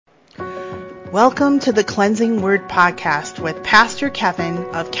Welcome to the Cleansing Word Podcast with Pastor Kevin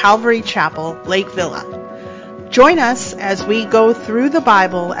of Calvary Chapel, Lake Villa. Join us as we go through the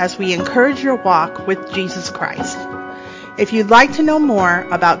Bible as we encourage your walk with Jesus Christ. If you'd like to know more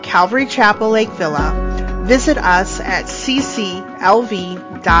about Calvary Chapel, Lake Villa, visit us at cclv.org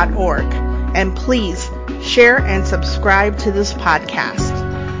and please share and subscribe to this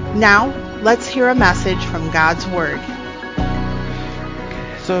podcast. Now, let's hear a message from God's Word.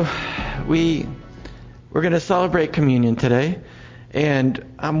 So we're going to celebrate communion today, and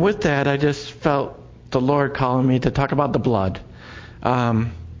with that, I just felt the Lord calling me to talk about the blood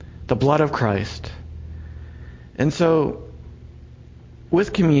of Christ. And so,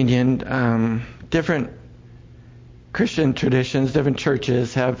 with communion, different Christian traditions, different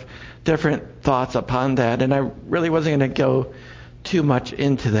churches have different thoughts upon that, and I really wasn't going to go too much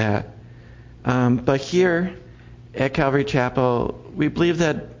into that. But here at Calvary Chapel, we believe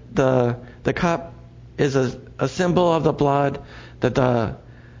that the cup is a symbol of the blood, that the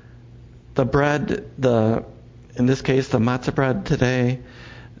bread, in this case the matzah bread today,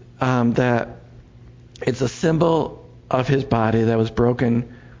 that it's a symbol of his body that was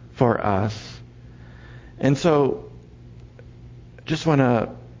broken for us. And so just wanted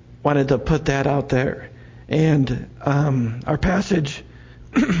to put that out there. And our passage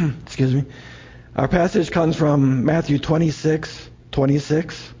excuse me, our passage comes from Matthew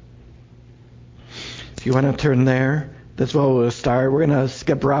 26:26. If you want to turn there, that's where we'll start. We're going to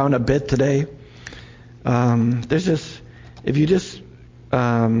skip around a bit today. If you just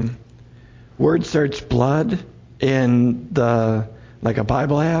word search blood in a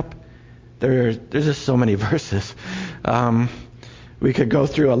Bible app, there's just so many verses. We could go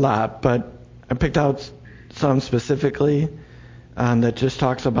through a lot, but I picked out some specifically that just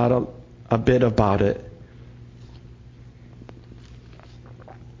talks about a bit about it.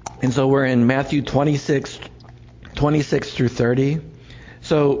 And so we're in Matthew 26 through 30.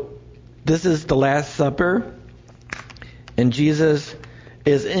 So this is the Last Supper, and Jesus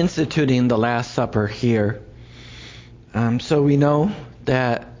is instituting the Last Supper here. So we know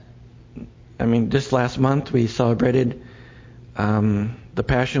that, just last month we celebrated the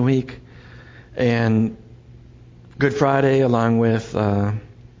Passion Week and Good Friday along with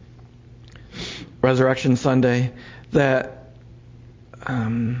Resurrection Sunday, that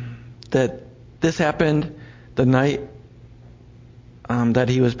this happened the night that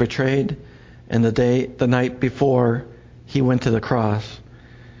he was betrayed, and the night before he went to the cross.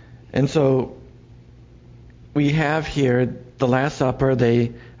 And so we have here the Last Supper.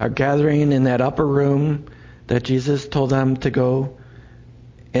 They are gathering in that upper room that Jesus told them to go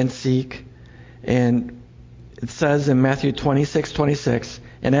and seek. And it says in Matthew 26:26,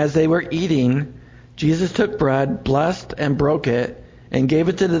 and as they were eating, Jesus took bread, blessed and broke it, and gave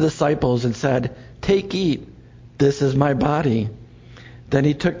it to the disciples and said, "Take, eat, this is my body." Then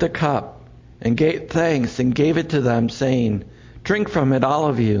he took the cup and gave thanks and gave it to them, saying, "Drink from it, all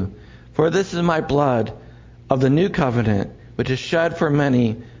of you, for this is my blood of the new covenant, which is shed for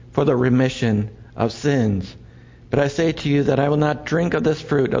many for the remission of sins. But I say to you that I will not drink of this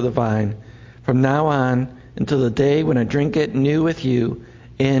fruit of the vine from now on until the day when I drink it new with you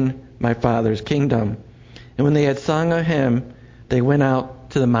in my Father's kingdom." And when they had sung a hymn, they went out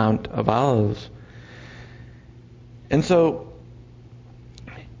to the Mount of Olives. And so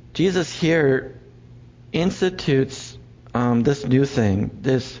Jesus here institutes this new thing,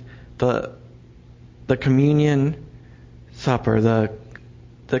 the communion supper,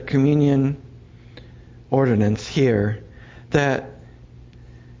 the communion ordinance here. That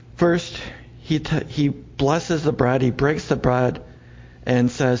first he blesses the bread, he breaks the bread, and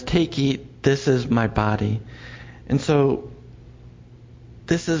says, "Take, eat, this is my body." And so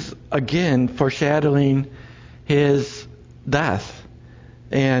this is again foreshadowing his death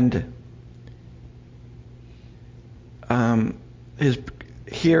and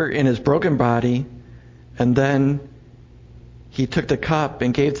here in his broken body. And then he took the cup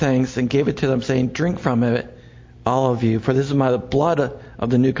and gave thanks and gave it to them, saying, "Drink from it, all of you, for this is my blood of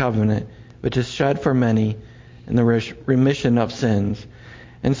the new covenant, which is shed for many in the remission of sins."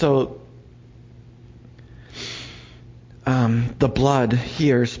 And so the blood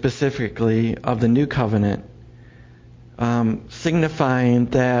here specifically of the new covenant, signifying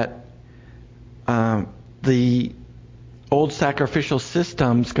that the old sacrificial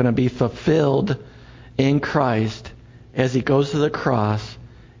system is going to be fulfilled in Christ as he goes to the cross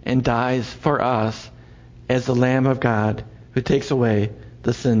and dies for us as the Lamb of God who takes away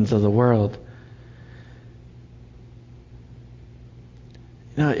the sins of the world.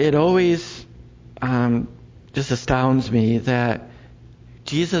 It always just astounds me that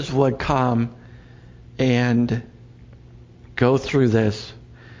Jesus would come and go through this.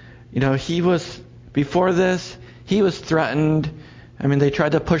 Before this, he was threatened. I mean, they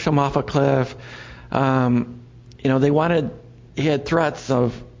tried to push him off a cliff. He had threats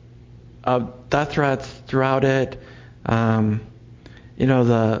of death threats throughout it. The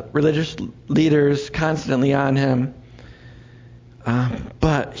religious leaders constantly on him.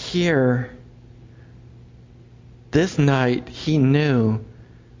 But here, this night, he knew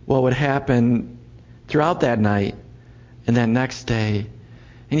what would happen throughout that night and that next day.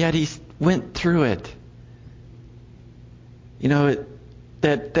 And yet he went through it.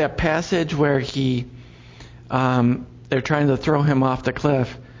 That passage where they're trying to throw him off the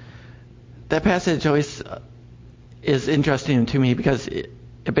cliff. That passage always is interesting to me because it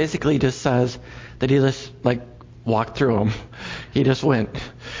basically just says that he just walked through them. He just went.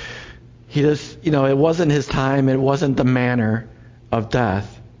 He just, it wasn't his time. It wasn't the manner of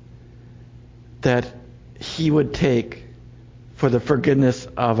death that he would take for the forgiveness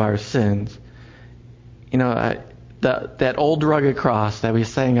of our sins. That old rugged cross that we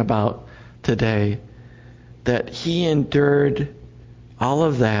sang about today, that he endured all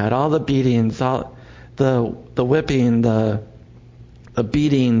of that, all the beatings, all the whipping, the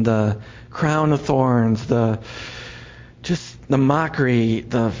beating, the crown of thorns, the mockery,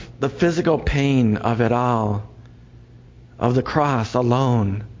 the physical pain of it all, of the cross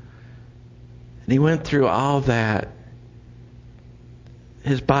alone. And he went through all that.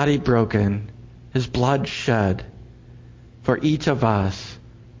 His body broken, his blood shed for each of us,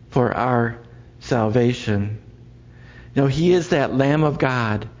 for our salvation. He is that Lamb of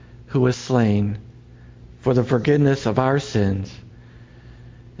God who was slain for the forgiveness of our sins.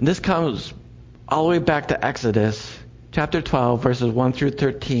 And this comes all the way back to Exodus chapter 12, verses 1 through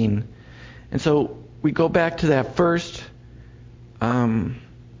 13. And so we go back to that first, to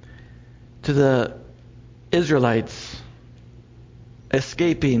the Israelites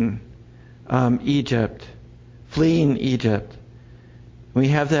escaping Egypt, fleeing Egypt. We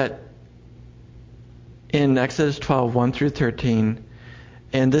have that in Exodus 12, 1 through 13.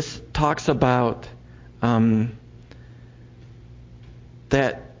 And this talks about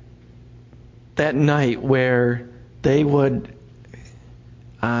that night where they would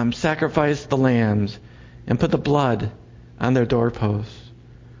sacrifice the lambs and put the blood on their doorposts.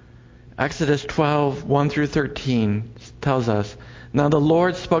 Exodus 12, 1 through 13 tells us, "Now the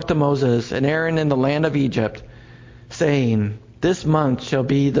Lord spoke to Moses and Aaron in the land of Egypt, saying, This month shall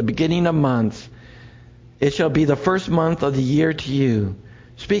be the beginning of months. It shall be the first month of the year to you.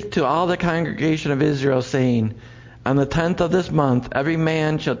 Speak to all the congregation of Israel, saying, On the 10th of this month every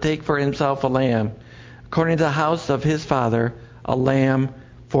man shall take for himself a lamb, according to the house of his father, a lamb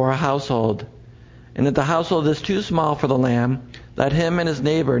for a household. And if the household is too small for the lamb, let him and his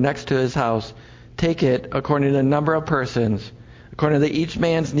neighbor next to his house take it according to the number of persons. According to each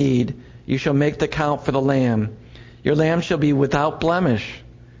man's need, you shall make the count for the lamb. Your lamb shall be without blemish,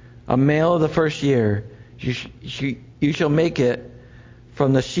 a male of the first year. You shall make it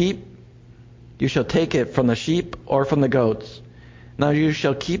from the sheep. You shall take it from the sheep or from the goats. Now you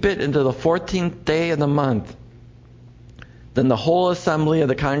shall keep it until the 14th day of the month. Then the whole assembly of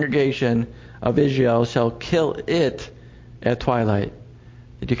the congregation of Israel shall kill it at twilight."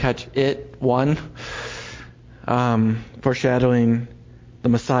 Did you catch it? One, foreshadowing the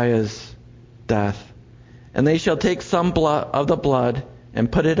Messiah's death. "And they shall take some blood of the blood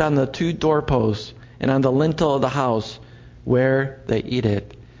and put it on the 2 doorposts and on the lintel of the house where they eat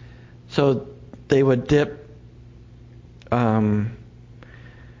it." So they would dip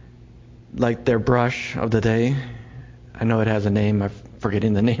their brush of the day. I know it has a name. I'm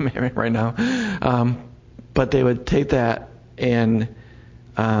forgetting the name right now. But they would take that and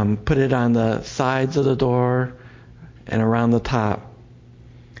put it on the sides of the door and around the top.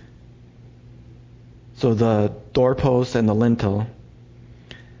 So the doorpost and the lintel.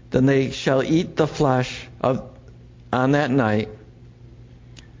 "Then they shall eat the flesh on that night,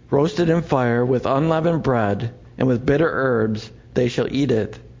 roasted in fire with unleavened bread and with bitter herbs they shall eat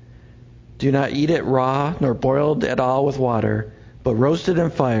it. Do not eat it raw nor boiled at all with water, but roasted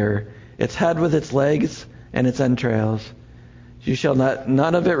in fire, its head with its legs and its entrails. You shall let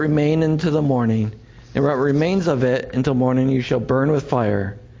none of it remain until the morning, and what remains of it until morning you shall burn with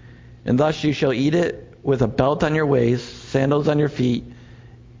fire. And thus you shall eat it with a belt on your waist, sandals on your feet,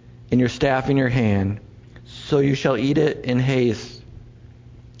 and your staff in your hand. So you shall eat it in haste.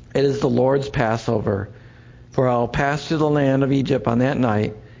 It is the Lord's Passover. For I will pass through the land of Egypt on that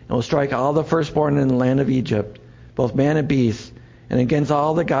night, and will strike all the firstborn in the land of Egypt, both man and beast, and against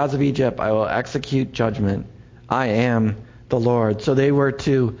all the gods of Egypt I will execute judgment. I am the Lord." So they were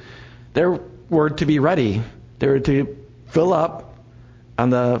to, were to be ready. They were to fill up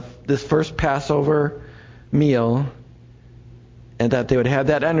on this first Passover meal, and that they would have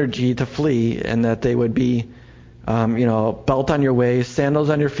that energy to flee, and that they would be, belt on your waist, sandals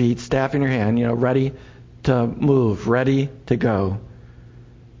on your feet, staff in your hand, ready to move, ready to go.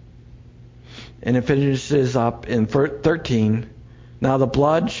 And it finishes up in 13. Now the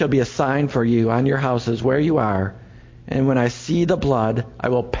blood shall be a sign for you on your houses where you are. And when I see the blood, I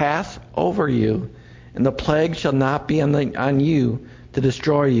will pass over you, and the plague shall not be on you to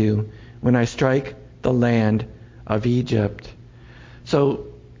destroy you when I strike the land of Egypt. So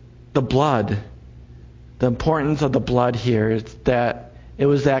the blood, the importance of the blood here is that it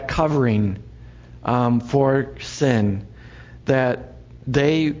was that covering for sin, that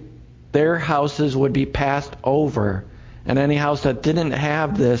their houses would be passed over, and any house that didn't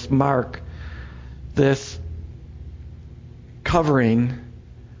have this mark, this covering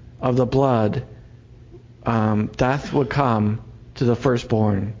of the blood, death would come to the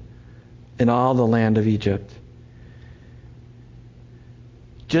firstborn in all the land of Egypt.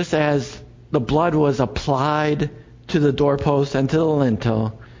 Just as the blood was applied to the doorpost and to the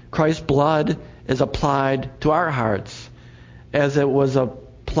lintel, Christ's blood is applied to our hearts as it was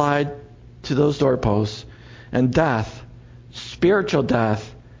applied to those doorposts. And death, spiritual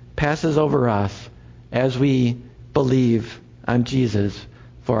death, passes over us as we believe on Jesus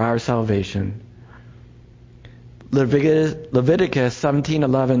for our salvation. Leviticus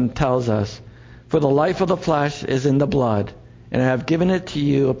 17:11 tells us, "For the life of the flesh is in the blood, and I have given it to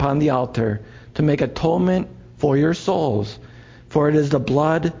you upon the altar to make atonement for your souls. For it is the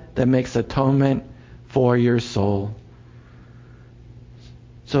blood that makes atonement for your soul."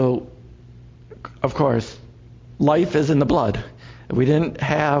 So, of course, life is in the blood. If we didn't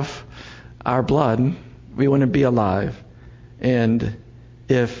have our blood, we wouldn't be alive. And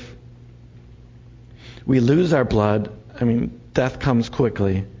if we lose our blood, death comes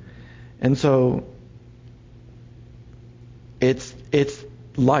quickly. And so it's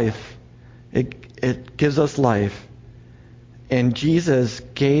life. It gives us life. And Jesus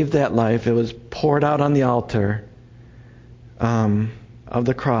gave that life. It was poured out on the altar of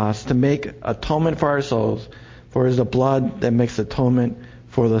the cross to make atonement for our souls. For it is the blood that makes atonement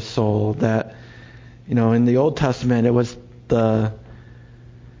for the soul. That, in the Old Testament, it was the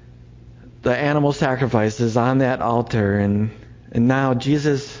animal sacrifices on that altar, and now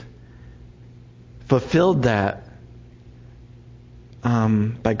Jesus fulfilled that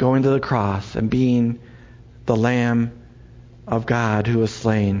by going to the cross and being the Lamb of God who was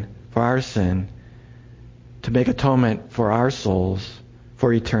slain for our sin to make atonement for our souls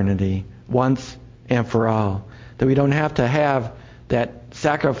for eternity, once and for all. That we don't have to have that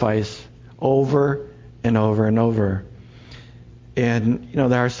sacrifice over and over and over. And,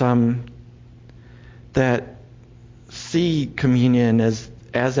 there are some that see communion as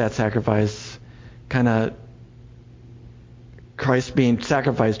that sacrifice, kind of Christ being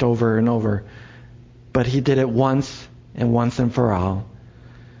sacrificed over and over. But he did it once and for all.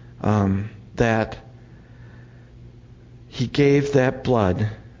 That he gave that blood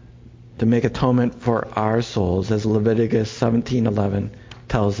to make atonement for our souls, as Leviticus 17:11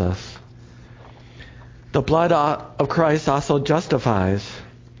 tells us. The blood of Christ also justifies.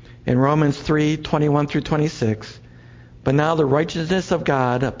 In Romans 3:21 through 26, "But now the righteousness of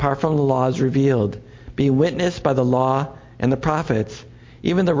God, apart from the law, is revealed, being witnessed by the law and the prophets,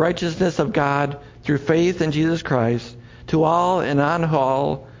 even the righteousness of God through faith in Jesus Christ, to all and on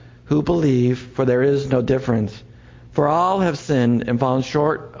all who believe, for there is no difference. For all have sinned and fallen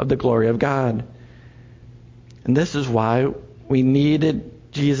short of the glory of God." And this is why we needed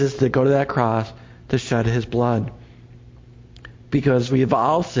Jesus to go to that cross to shed his blood. Because we've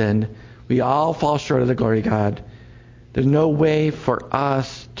all sinned. We all fall short of the glory of God. There's no way for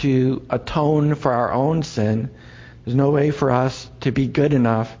us to atone for our own sin. There's no way for us to be good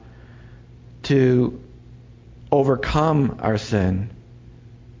enough to overcome our sin.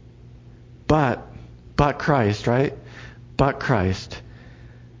 But Christ, right? But Christ.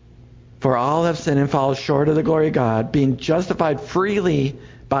 "For all have sinned and fall short of the glory of God, being justified freely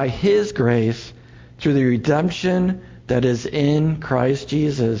by his grace through the redemption that is in Christ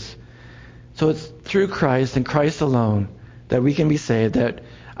Jesus." So it's through Christ and Christ alone that we can be saved, that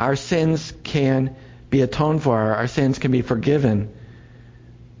our sins can be atoned for, our sins can be forgiven.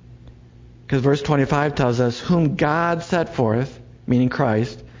 Because verse 25 tells us, "Whom God set forth," meaning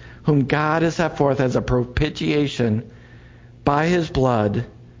Christ, "whom God has set forth as a propitiation by his blood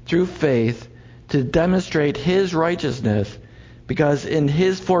through faith to demonstrate his righteousness, because in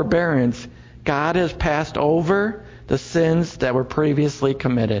his forbearance God has passed over the sins that were previously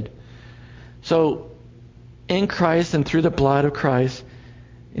committed." So in Christ and through the blood of Christ,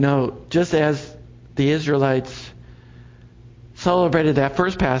 just as the Israelites celebrated that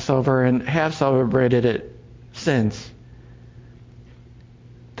first Passover and have celebrated it since,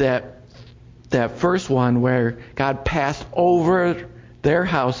 that first one where God passed over their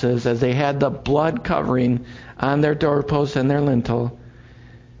houses as they had the blood covering on their doorposts and their lintel.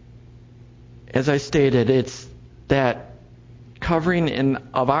 As I stated, it's that covering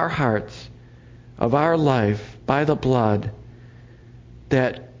of our hearts, of our life by the blood,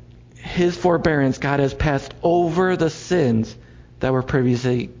 that His forbearance, God has passed over the sins that were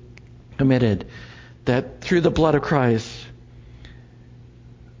previously committed. That through the blood of Christ,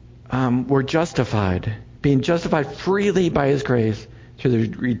 we're justified, being justified freely by His grace through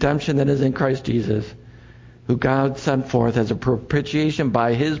the redemption that is in Christ Jesus, who God sent forth as a propitiation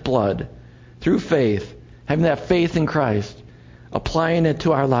by His blood, through faith, having that faith in Christ, applying it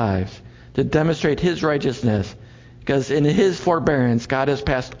to our lives to demonstrate His righteousness, because in His forbearance, God has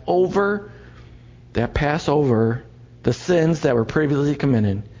passed over the sins that were previously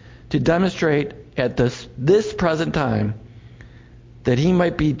committed, to demonstrate at this present time that He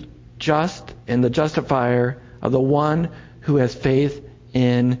might be just and the justifier of the one who has faith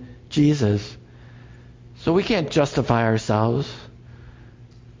in Jesus. So we can't justify ourselves.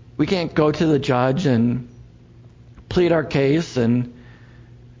 We can't go to the judge and plead our case and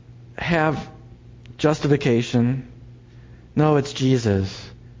have justification. No, it's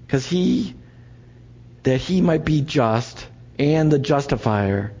Jesus. Because that He might be just and the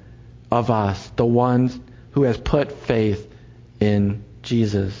justifier of us, the ones who has put faith in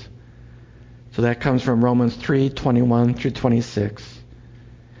Jesus. So that comes from Romans 3:21 through 26.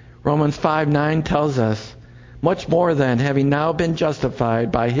 Romans 5:9 tells us, much more than having now been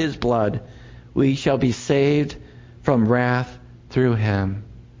justified by His blood, we shall be saved from wrath through Him.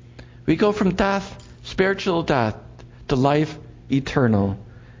 We go from death, spiritual death, to life eternal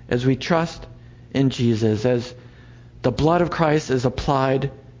as we trust in Jesus, as the blood of Christ is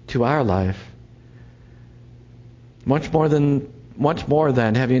applied to our life. Much more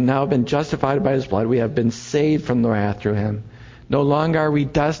than having now been justified by His blood, we have been saved from the wrath through Him. No longer are we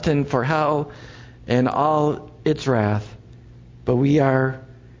destined for hell and all its wrath, but we are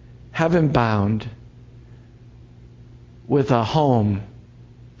heaven-bound with a home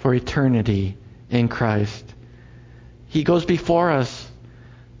for eternity in Christ. He goes before us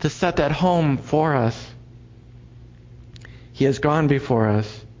to set that home for us. He has gone before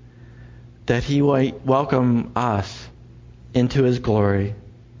us that He might welcome us into His glory.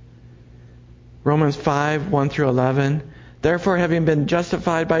 Romans 5:1 through 11. Therefore, having been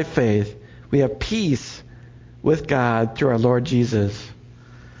justified by faith, we have peace with God through our Lord Jesus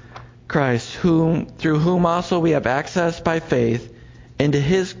Christ, through whom also we have access by faith into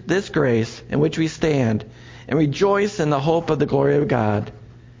this grace in which we stand and rejoice in the hope of the glory of God.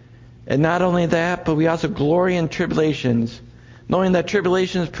 And not only that, but we also glory in tribulations, knowing that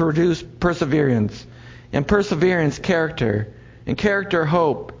tribulations produce perseverance, and perseverance character, and character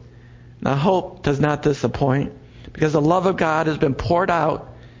hope. Now hope does not disappoint, because the love of God has been poured out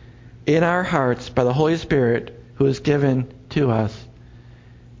in our hearts by the Holy Spirit who is given to us.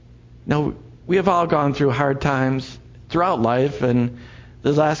 Now, we have all gone through hard times throughout life, and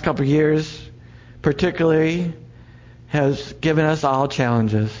the last couple of years particularly has given us all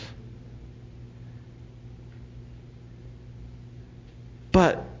challenges.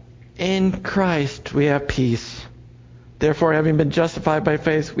 But in Christ we have peace. Therefore, having been justified by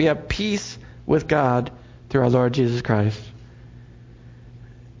faith, we have peace with God through our Lord Jesus Christ.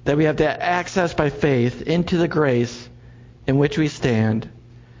 That we have that access by faith into the grace in which we stand.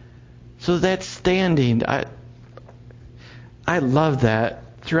 So that standing, I love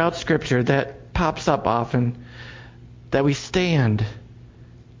that. Throughout Scripture, that pops up often. That we stand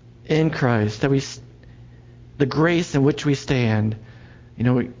in Christ. The grace in which we stand.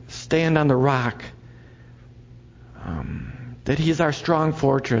 We stand on the rock. That He is our strong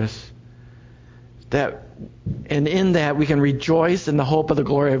fortress. And in that we can rejoice in the hope of the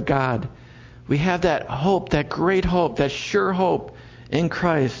glory of God. We have that hope, that great hope, that sure hope in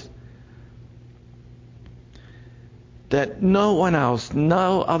Christ. That no one else,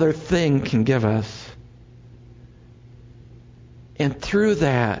 no other thing can give us. And through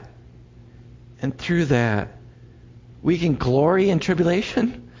that, we can glory in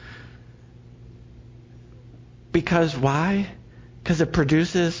tribulation. Because why? Because it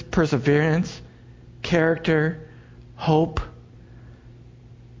produces perseverance, character, hope.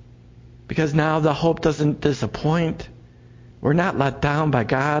 Because now the hope doesn't disappoint. We're not let down by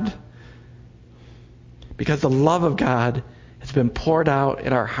God. Because the love of God has been poured out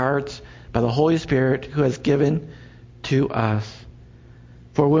in our hearts by the Holy Spirit who has given to us.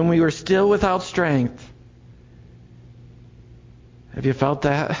 For when we were still without strength, have you felt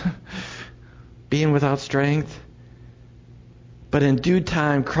that? Being without strength? But in due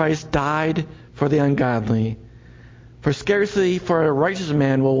time Christ died for the ungodly. For scarcely for a righteous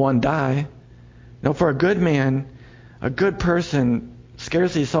man will one die. No, for a good man, a good person,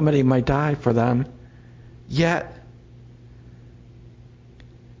 scarcely somebody might die for them. Yet,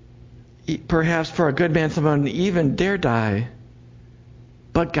 perhaps for a good man, someone even dare die.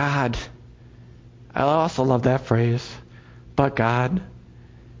 But God. I also love that phrase. But God.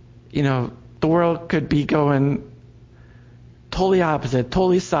 You know, the world could be going totally opposite,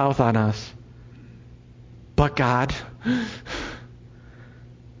 totally south on us. But God.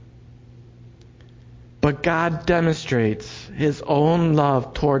 But God demonstrates His own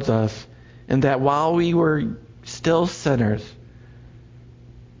love towards us in that while we were still sinners,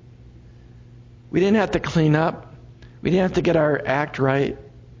 we didn't have to clean up. We didn't have to get our act right.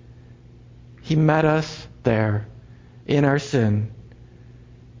 He met us there in our sin.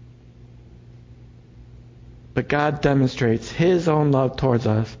 But God demonstrates His own love towards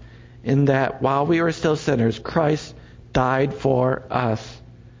us in that while we were still sinners, Christ died for us.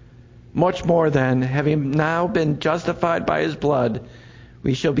 Much more than, having now been justified by His blood,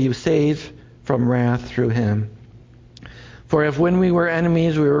 we shall be saved from wrath through Him. For if when we were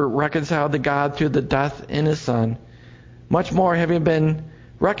enemies we were reconciled to God through the death in His Son, much more having been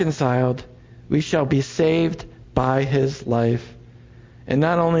reconciled, we shall be saved by His life. And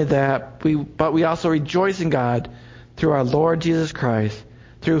not only that, but we also rejoice in God through our Lord Jesus Christ,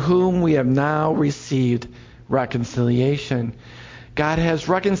 through whom we have now received reconciliation. God has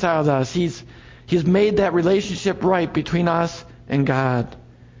reconciled us. He's made that relationship right between us and God.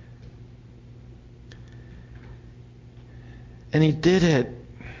 And He did it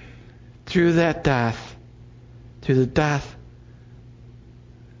through that death, through the death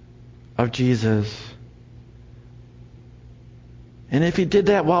of Jesus. And if He did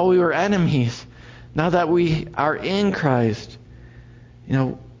that while we were enemies, now that we are in Christ,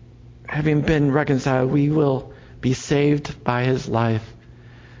 having been reconciled, we will be saved by His life.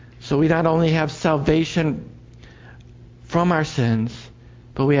 So we not only have salvation from our sins,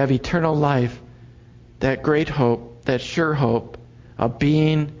 but we have eternal life, that great hope, that sure hope of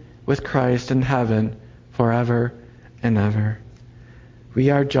being with Christ in heaven forever and ever. We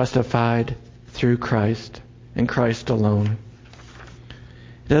are justified through Christ and Christ alone.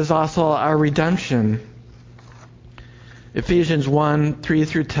 It is also our redemption. Ephesians 1, 3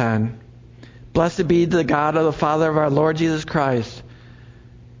 through 10. Blessed be the God of the Father of our Lord Jesus Christ,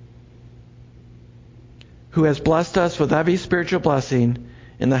 who has blessed us with every spiritual blessing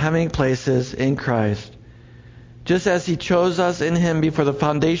in the heavenly places in Christ, just as He chose us in Him before the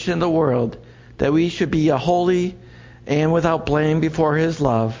foundation of the world, that we should be a holy and without blame before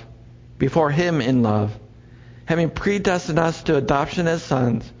Him in love, having predestined us to adoption as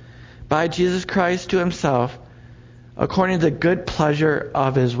sons by Jesus Christ to Himself, according to the good pleasure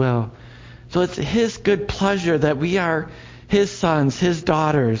of His will. So it's His good pleasure that we are His sons, His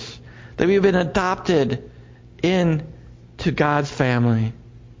daughters, that we've been adopted into God's family.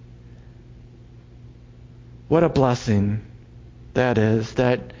 What a blessing that is,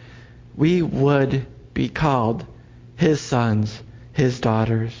 that we would be called His sons, His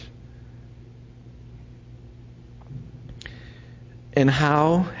daughters. And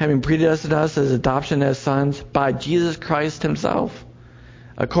how? Having predestined us as adoption as sons by Jesus Christ Himself,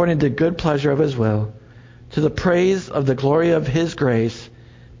 according to the good pleasure of His will, to the praise of the glory of His grace,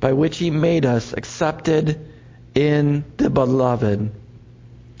 by which He made us accepted in the Beloved.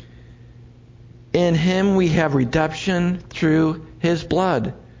 In Him we have redemption through His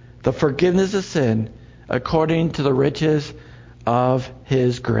blood, the forgiveness of sin, according to the riches of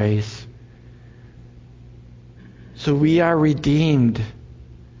His grace. So we are redeemed.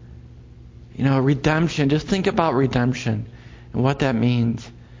 Redemption. Just think about redemption and what that means.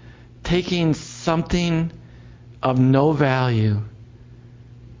 Taking something of no value,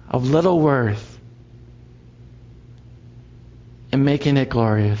 of little worth, and making it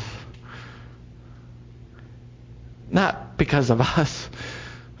glorious. Not because of us,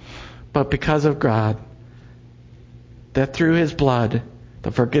 but because of God. That through His blood,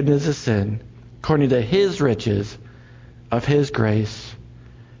 the forgiveness of sin, according to His riches of His grace,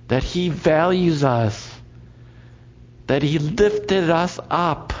 that He values us, that He lifted us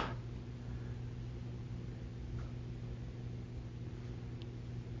up.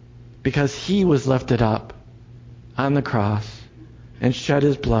 Because He was lifted up on the cross and shed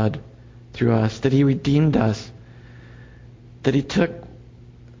His blood through us, that He redeemed us, that He took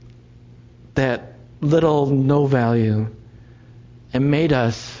that little no value and made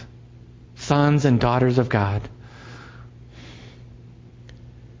us sons and daughters of God.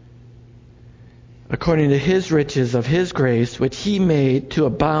 According to his riches of his grace, which he made to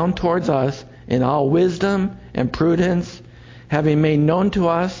abound towards us in all wisdom and prudence, having made known to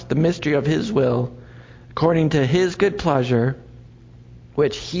us the mystery of his will, according to his good pleasure,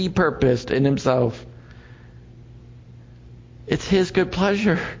 which he purposed in himself. It's his good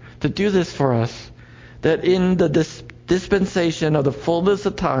pleasure to do this for us, that in the dispensation of the fullness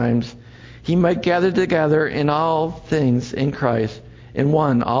of times, he might gather together in all things in Christ, in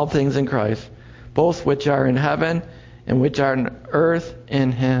one, all things in Christ, both which are in heaven and which are on earth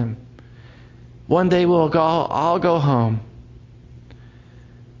in him. One day we'll all go home.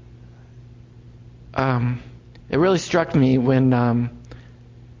 It really struck me when I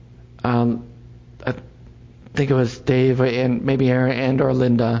think it was Dave and maybe Aaron and or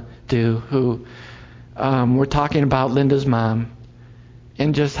Linda who were talking about Linda's mom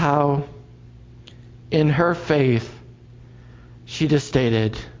and just how in her faith she just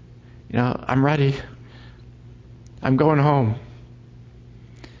stated, I'm ready. I'm going home.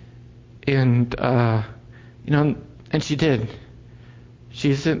 And and she did.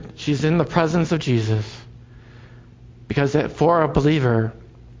 She's in the presence of Jesus. Because for a believer,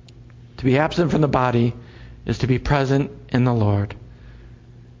 to be absent from the body is to be present in the Lord.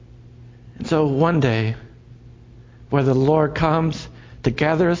 And so one day, whether the Lord comes to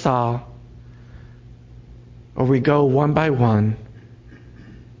gather us all, or we go one by one,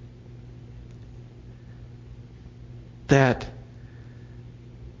 that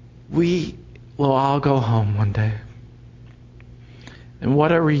we will all go home one day. And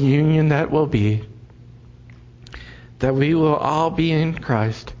what a reunion that will be. That we will all be in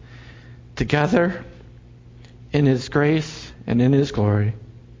Christ, together in his grace and in his glory.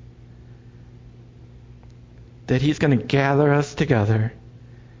 That he's going to gather us together,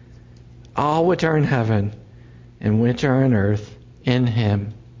 all which are in heaven and which are on earth, in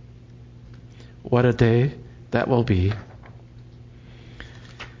him. What a day that will be.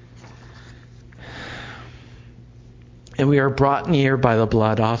 And we are brought near by the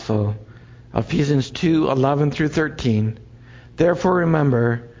blood also. Ephesians 2:11 through 13. Therefore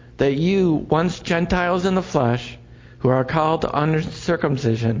remember that you, once Gentiles in the flesh, who are called to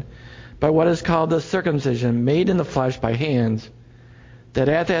uncircumcision, by what is called the circumcision made in the flesh by hands, that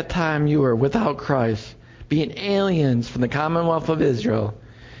at that time you were without Christ, being aliens from the commonwealth of Israel,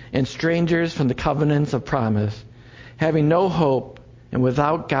 and strangers from the covenants of promise, having no hope and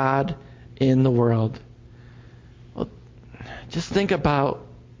without God in the world. Well, just think about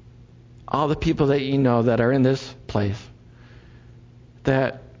all the people that you know that are in this place,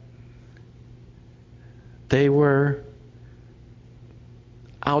 that they were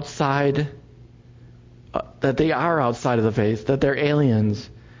outside, that they are outside of the faith, that they're aliens,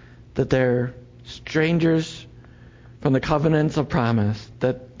 that they're strangers from the covenants of promise,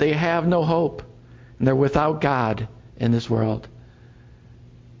 that they have no hope, and they're without God in this world.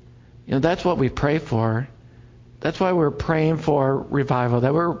 That's what we pray for. That's why we're praying for revival,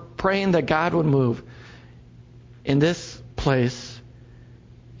 that we're praying that God would move in this place,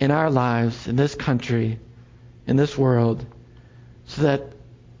 in our lives, in this country, in this world, so that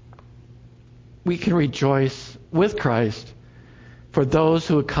we can rejoice with Christ for those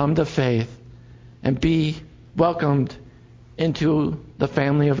who would come to faith and be welcomed into the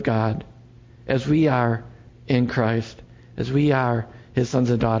family of God as we are in Christ, as we are his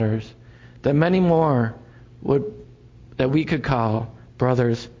sons and daughters, that many more that we could call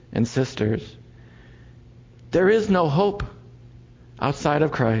brothers and sisters. There is no hope outside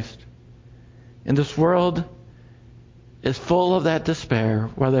of Christ. And this world is full of that despair,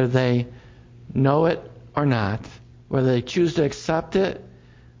 whether they know it or not, whether they choose to accept it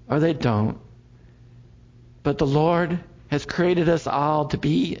or they don't. But the Lord has created us all to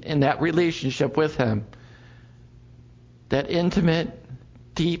be in that relationship with him, that intimate,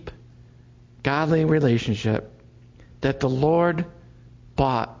 deep, godly relationship that the Lord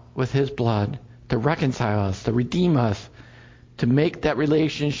bought with his blood to reconcile us, to redeem us, to make that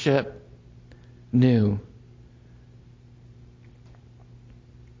relationship new.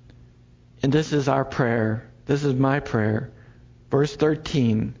 And this is our prayer. This is my prayer. Verse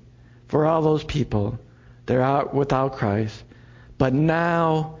 13, for all those people that are out without Christ, but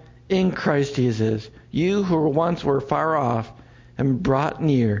now in Christ Jesus, you who once were far off have been brought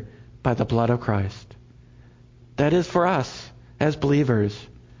near by the blood of Christ. That is for us as believers.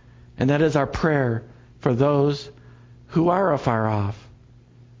 And that is our prayer for those who are afar off,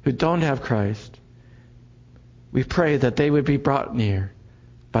 who don't have Christ. We pray that they would be brought near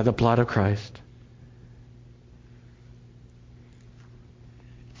by the blood of Christ.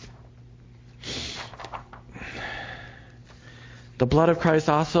 The blood of Christ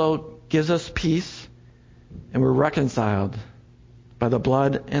also gives us peace, and we're reconciled by the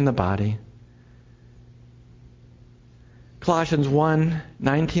blood and the body. Colossians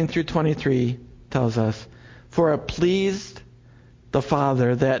 1:19 through 23 tells us, "For it pleased the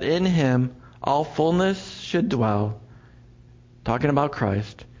Father that in him all fullness should dwell," talking about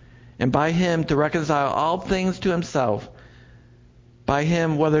Christ, "and by him to reconcile all things to himself, by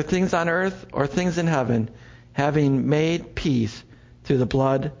him, whether things on earth or things in heaven, having made peace through the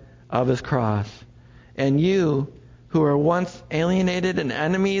blood of his cross. And you, who were once alienated and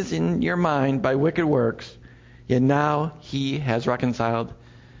enemies in your mind by wicked works, yet now he has reconciled."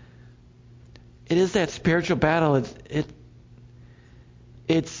 It is that spiritual battle.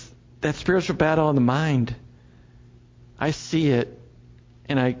 It's that spiritual battle in the mind. I see it,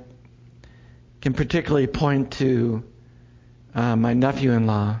 and I can particularly point to my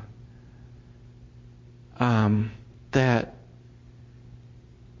nephew-in-law. That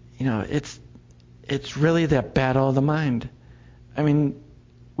it's really that battle of the mind. I mean,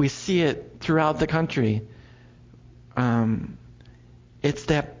 we see it throughout the country. It's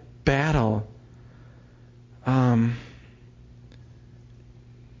that battle.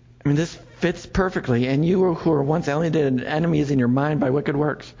 This fits perfectly. "And you who were once alienated and enemies in your mind by wicked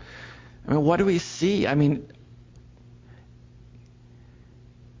works." What do we see?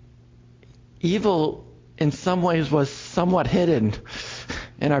 Evil in some ways was somewhat hidden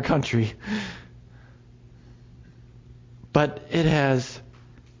in our country. But it has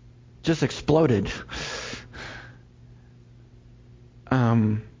just exploded.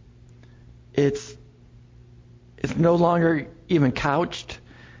 It's no longer even couched.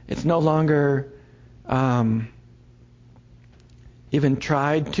 It's no longer even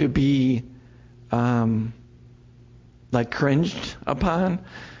tried to be cringed upon.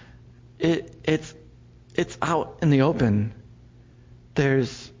 It's out in the open.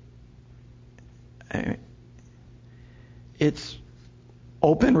 It's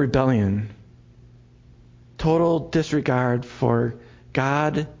open rebellion, total disregard for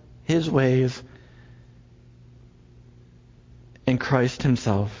God, his ways, and Christ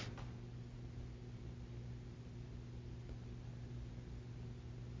himself.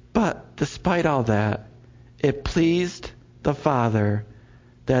 But despite all that, it pleased the Father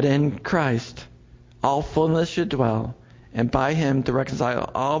that in Christ all fullness should dwell, and by him to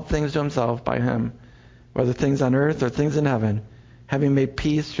reconcile all things to himself by him, whether things on earth or things in heaven, having made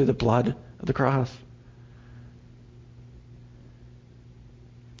peace through the blood of the cross.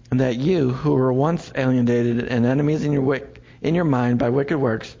 And that you, who were once alienated and enemies in your mind by wicked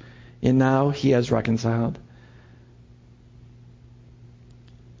works, and now he has reconciled.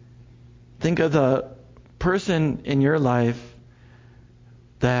 Think of the person in your life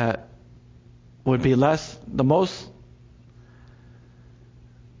that would be the most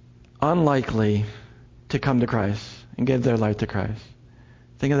unlikely to come to Christ and give their life to Christ.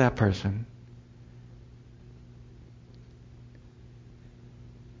 Think of that person.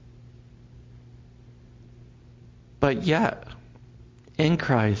 But yet, in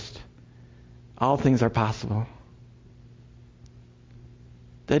Christ, all things are possible.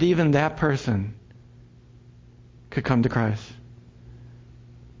 That even that person could come to Christ.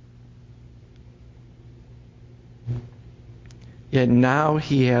 Yet now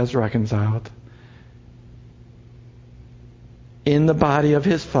he has reconciled in the body of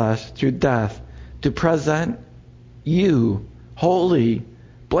his flesh through death to present you holy,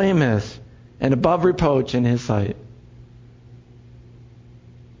 blameless, and above reproach in his sight.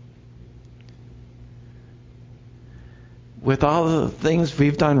 With all the things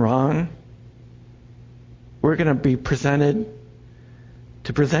we've done wrong, we're going to be presented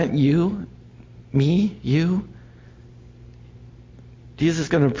to present you, me, you. Jesus is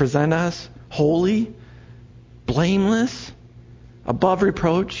going to present us holy, blameless, above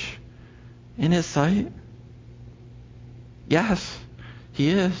reproach in his sight. Yes, he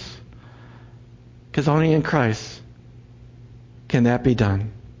is. Because only in Christ can that be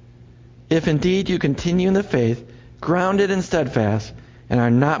done. If indeed you continue in the faith, grounded and steadfast, and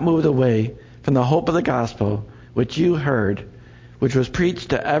are not moved away from the hope of the gospel which you heard, which was preached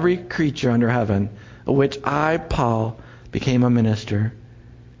to every creature under heaven, of which I, Paul, became a minister.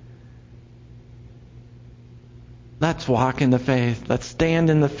 Let's walk in the faith. Let's stand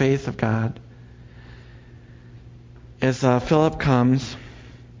in the faith of God. As Philip comes,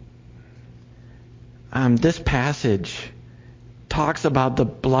 this passage talks about the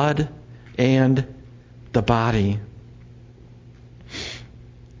blood and the body.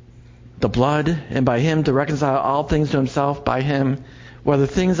 the blood, and by him to reconcile all things to himself, by him, whether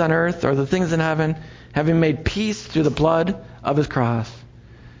things on earth or the things in heaven, having made peace through the blood of his cross.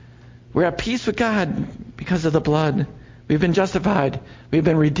 We're at peace with God because of the blood. We've been justified. We've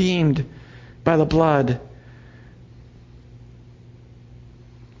been redeemed by the blood.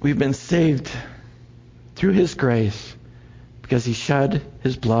 We've been saved through his grace because he shed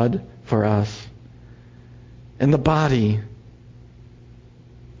his blood for us. In the body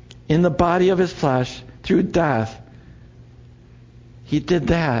of his flesh, through death, he did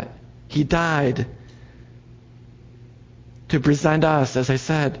that. He died to present us, as I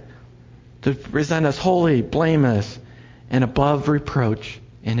said, to present us holy, blameless, and above reproach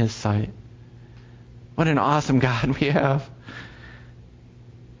in his sight. What an awesome God we have.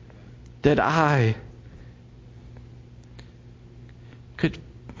 That I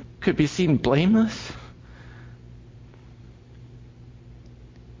could be seen blameless?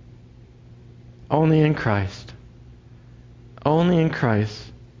 Only in Christ. Only in Christ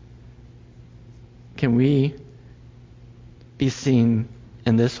can we be seen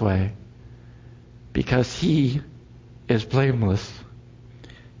in this way, because he is blameless.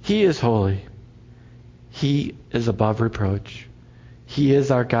 He is holy. He is above reproach. He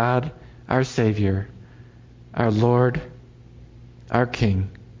is our God, our Savior, our Lord, our King.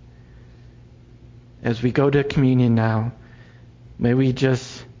 As we go to communion now, may we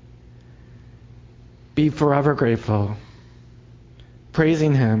just be forever grateful,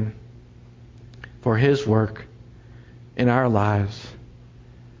 praising him for his work in our lives,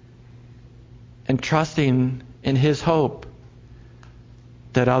 and trusting in his hope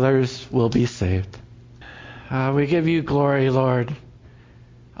that others will be saved. We give you glory, Lord.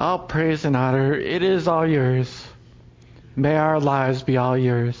 All praise and honor, it is all yours. May our lives be all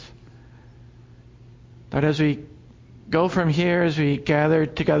yours. Lord, as we go from here, as we gather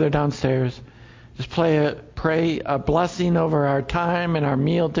together downstairs, just pray a blessing over our time and our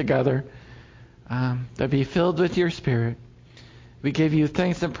meal together, that be filled with your Spirit. We give you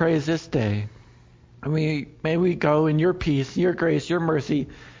thanks and praise this day. And may we go in your peace, your grace, your mercy,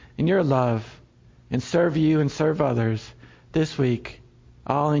 and your love, and serve you and serve others this week,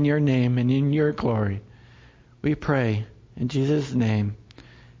 all in your name and in your glory. We pray in Jesus' name.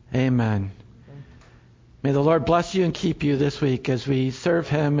 Amen. May the Lord bless you and keep you this week as we serve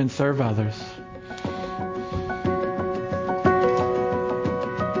him and serve others.